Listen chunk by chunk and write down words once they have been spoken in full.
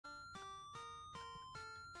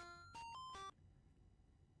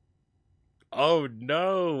Oh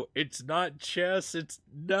no, it's not chess, it's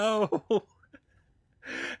no.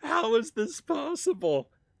 How is this possible?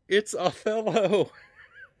 It's Othello.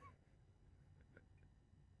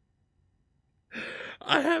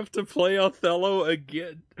 I have to play Othello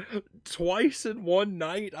again. Twice in one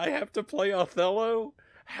night, I have to play Othello?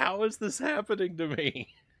 How is this happening to me?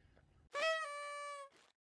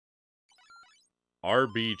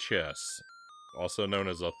 RBChess, also known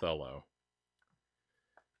as Othello.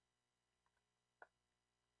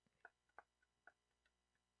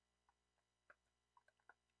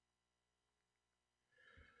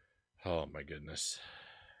 Oh my goodness.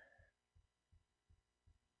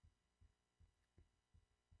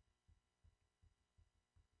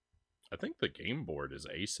 I think the game board is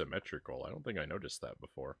asymmetrical. I don't think I noticed that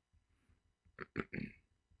before.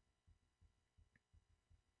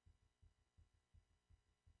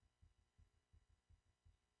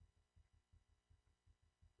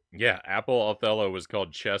 Yeah, Apple Othello was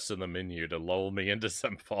called chess in the menu to lull me into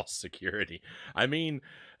some false security. I mean,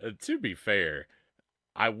 to be fair,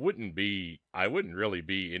 I wouldn't really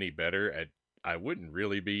be any better at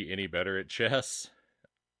chess.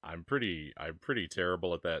 I'm pretty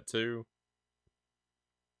terrible at that too.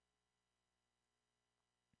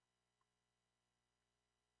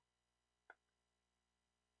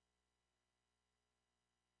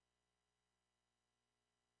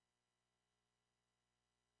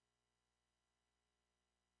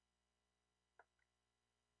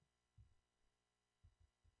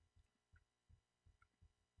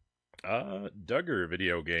 Duggar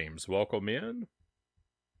Video Games, welcome in.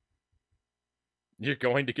 You're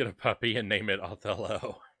going to get a puppy and name it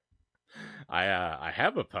Othello. I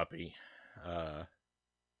have a puppy. Uh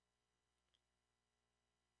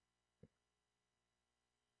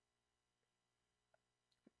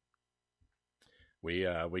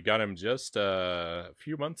we got him just a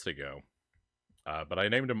few months ago. But I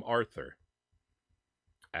named him Arthur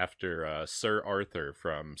after Sir Arthur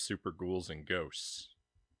from Super Ghouls and Ghosts,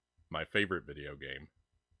 my favorite video game.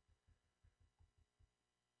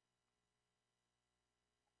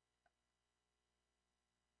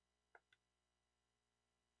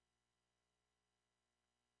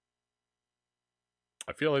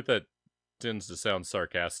 I feel like that tends to sound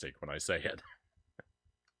sarcastic when I say it.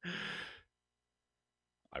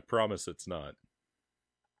 I promise it's not.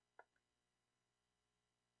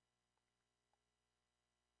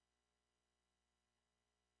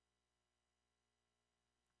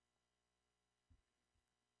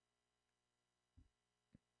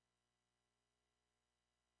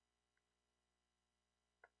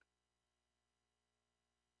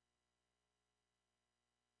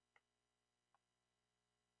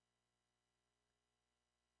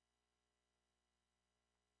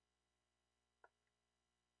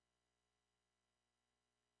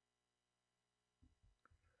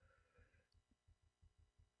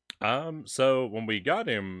 So when we got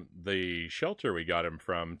him, the shelter we got him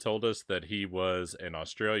from told us that he was an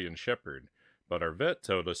Australian Shepherd, but our vet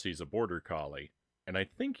told us he's a border collie, and I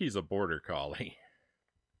think he's a border collie.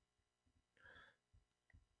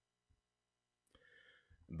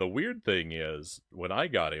 The weird thing is, when I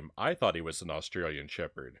got him, I thought he was an Australian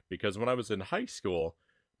Shepherd because when I was in high school,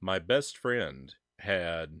 my best friend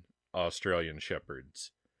had Australian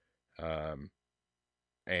Shepherds, um,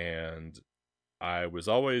 and I was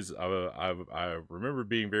always I remember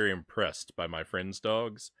being very impressed by my friends'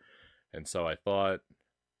 dogs, and so I thought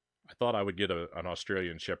I would get an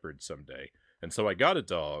Australian Shepherd someday, and so I got a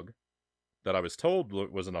dog that I was told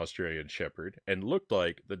was an Australian Shepherd and looked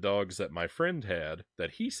like the dogs that my friend had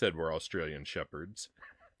that he said were Australian Shepherds.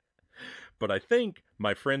 But I think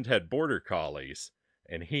my friend had Border Collies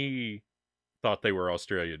and he thought they were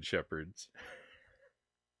Australian Shepherds.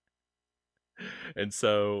 And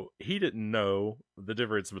so he didn't know the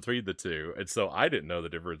difference between the two. And so I didn't know the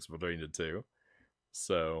difference between the two.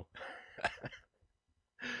 So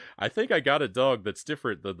I think I got a dog that's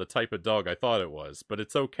different than the type of dog I thought it was, but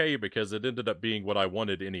it's okay because it ended up being what I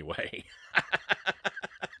wanted anyway.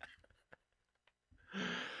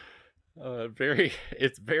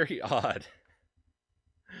 It's very odd.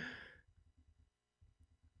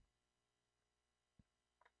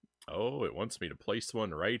 Oh, it wants me to place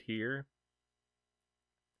one right here.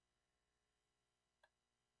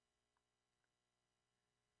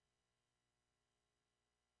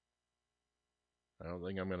 I don't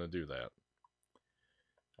think I'm going to do that.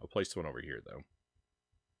 I'll place one over here, though.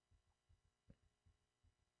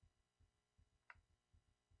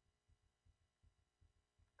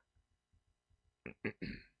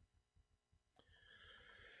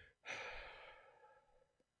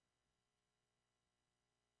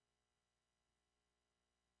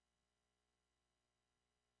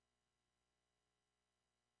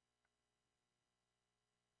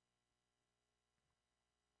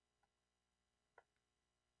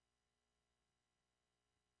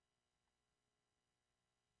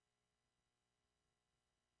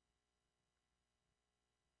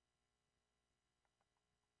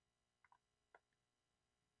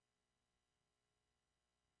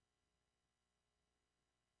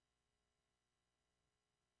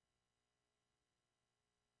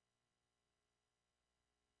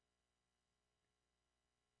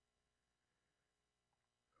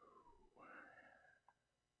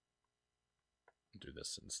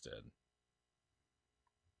 this instead.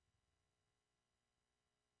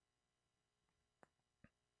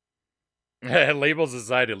 Labels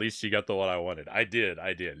aside, at least you got the one I wanted. I did.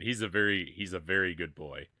 He's a very good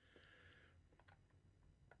boy.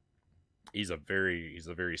 He's a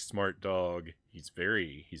very smart dog. He's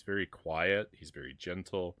very quiet. He's very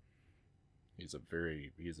gentle. He's a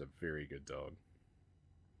very good dog.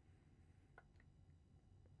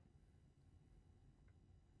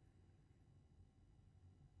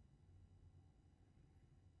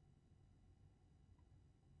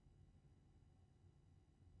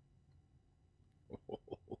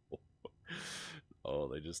 Oh,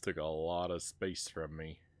 they just took a lot of space from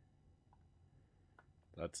me.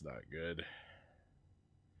 That's not good.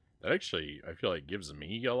 That actually, I feel like, gives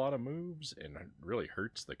me a lot of moves and really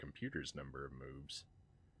hurts the computer's number of moves.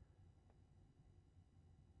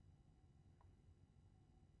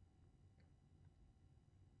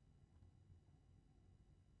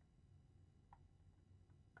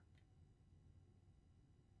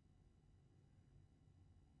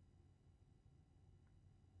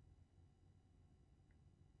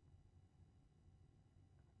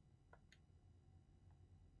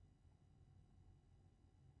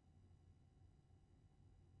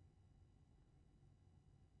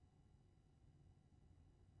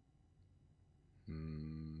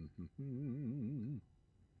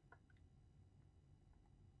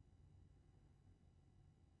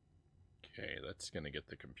 Okay, that's going to get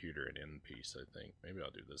the computer an end piece, I think. Maybe I'll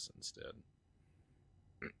do this instead.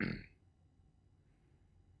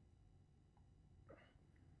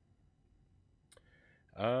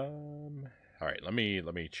 All right, let me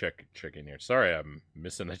check in here. Sorry, I'm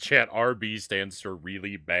missing the chat. RB stands for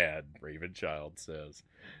really bad, Ravenchild says.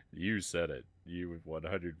 You said it. You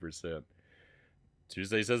 100%.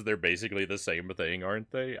 Tuesday says they're basically the same thing,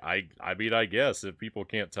 aren't they? I mean, I guess if people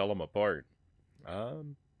can't tell them apart.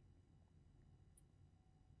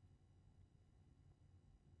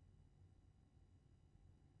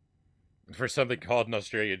 For something called an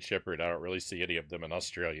Australian Shepherd, I don't really see any of them in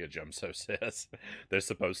Australia, Jumso says. They're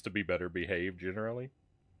supposed to be better behaved, generally.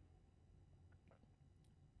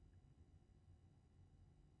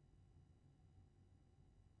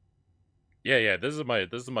 Yeah, this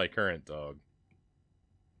is my current dog.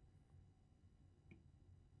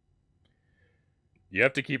 You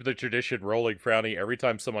have to keep the tradition rolling, Frownie. Every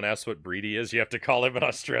time someone asks what breed he is, you have to call him an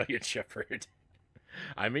Australian Shepherd.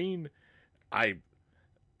 I mean,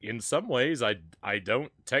 in some ways, I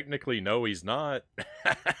don't technically know he's not.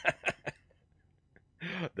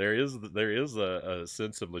 there is a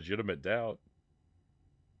sense of legitimate doubt.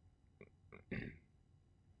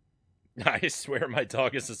 I swear my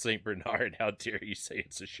dog is a Saint Bernard. How dare you say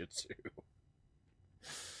it's a Shih Tzu?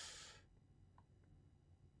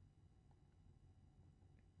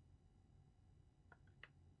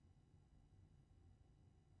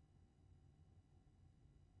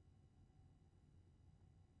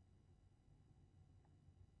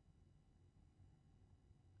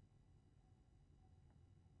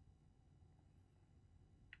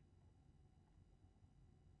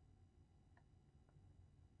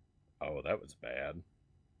 Oh, that was bad.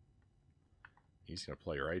 He's going to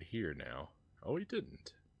play right here now. Oh, he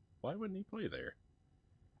didn't. Why wouldn't he play there?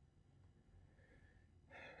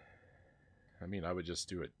 I mean, I would just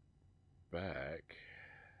do it back.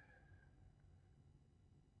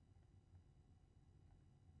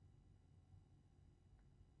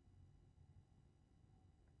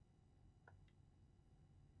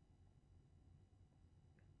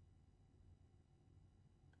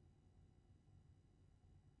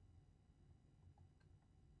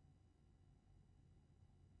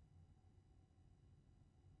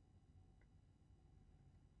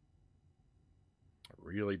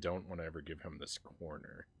 I really don't want to ever give him this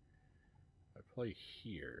corner. I play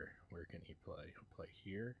here. Where can he play? He'll play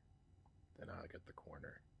here. Then I'll get the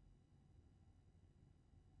corner.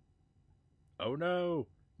 Oh no!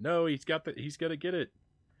 No, he's gonna get it.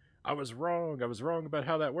 I was wrong. I was wrong about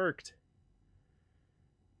how that worked.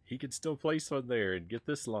 He could still place one there and get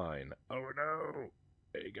this line. Oh no!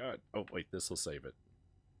 Hey God. Oh wait, this will save it.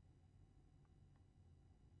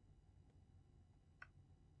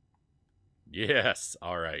 Yes.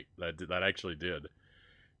 All right. That actually did.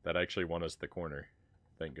 That actually won us the corner.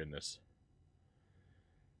 Thank goodness.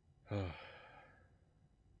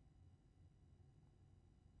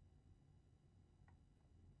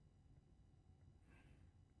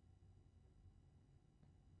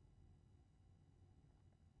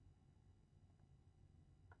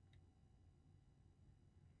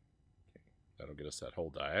 That'll get us that whole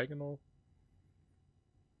diagonal.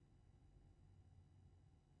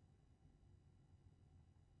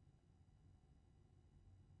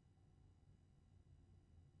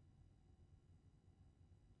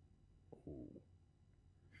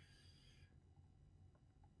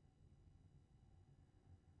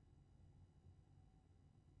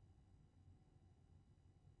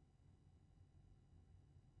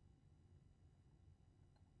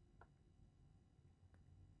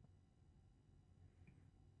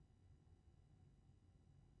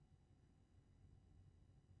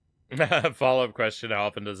 Follow-up question: how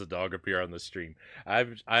often does a dog appear on the stream?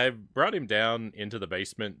 I've brought him down into the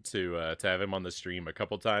basement to have him on the stream a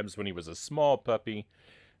couple times when he was a small puppy.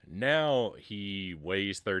 Now he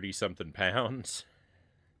weighs 30-something pounds,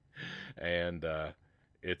 and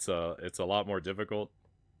it's a lot more difficult.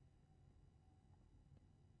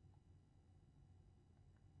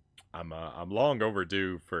 I'm long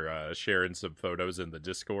overdue for sharing some photos in the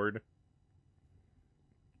Discord.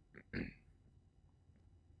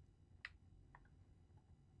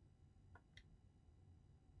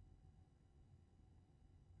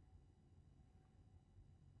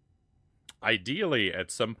 Ideally, at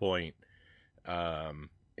some point,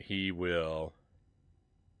 he will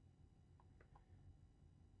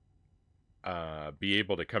be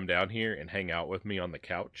able to come down here and hang out with me on the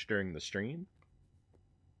couch during the stream.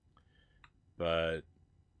 But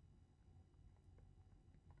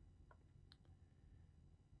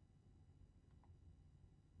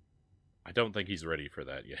I don't think he's ready for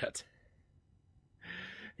that yet.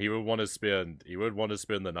 He would want to spend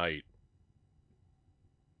the night.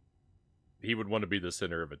 He would want to be the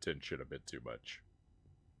center of attention a bit too much.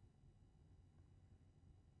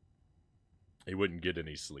 He wouldn't get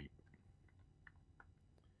any sleep.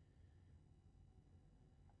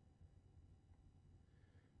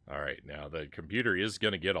 Alright, now the computer is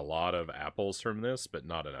going to get a lot of apples from this, but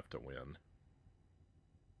not enough to win.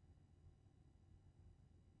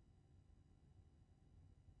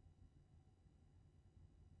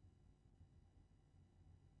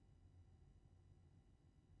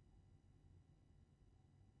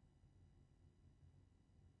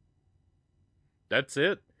 That's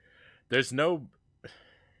it. There's no...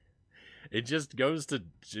 It just goes to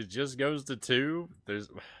 2. There's...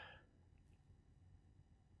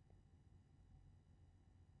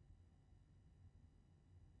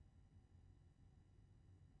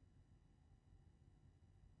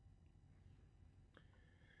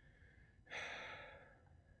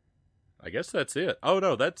 I guess that's it. Oh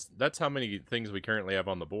no, that's how many things we currently have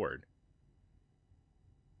on the board.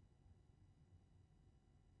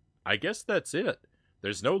 I guess that's it.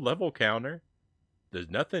 There's no level counter. There's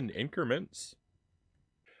nothing increments.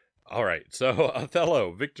 Alright, so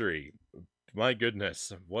Othello, victory. My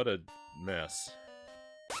goodness, what a mess.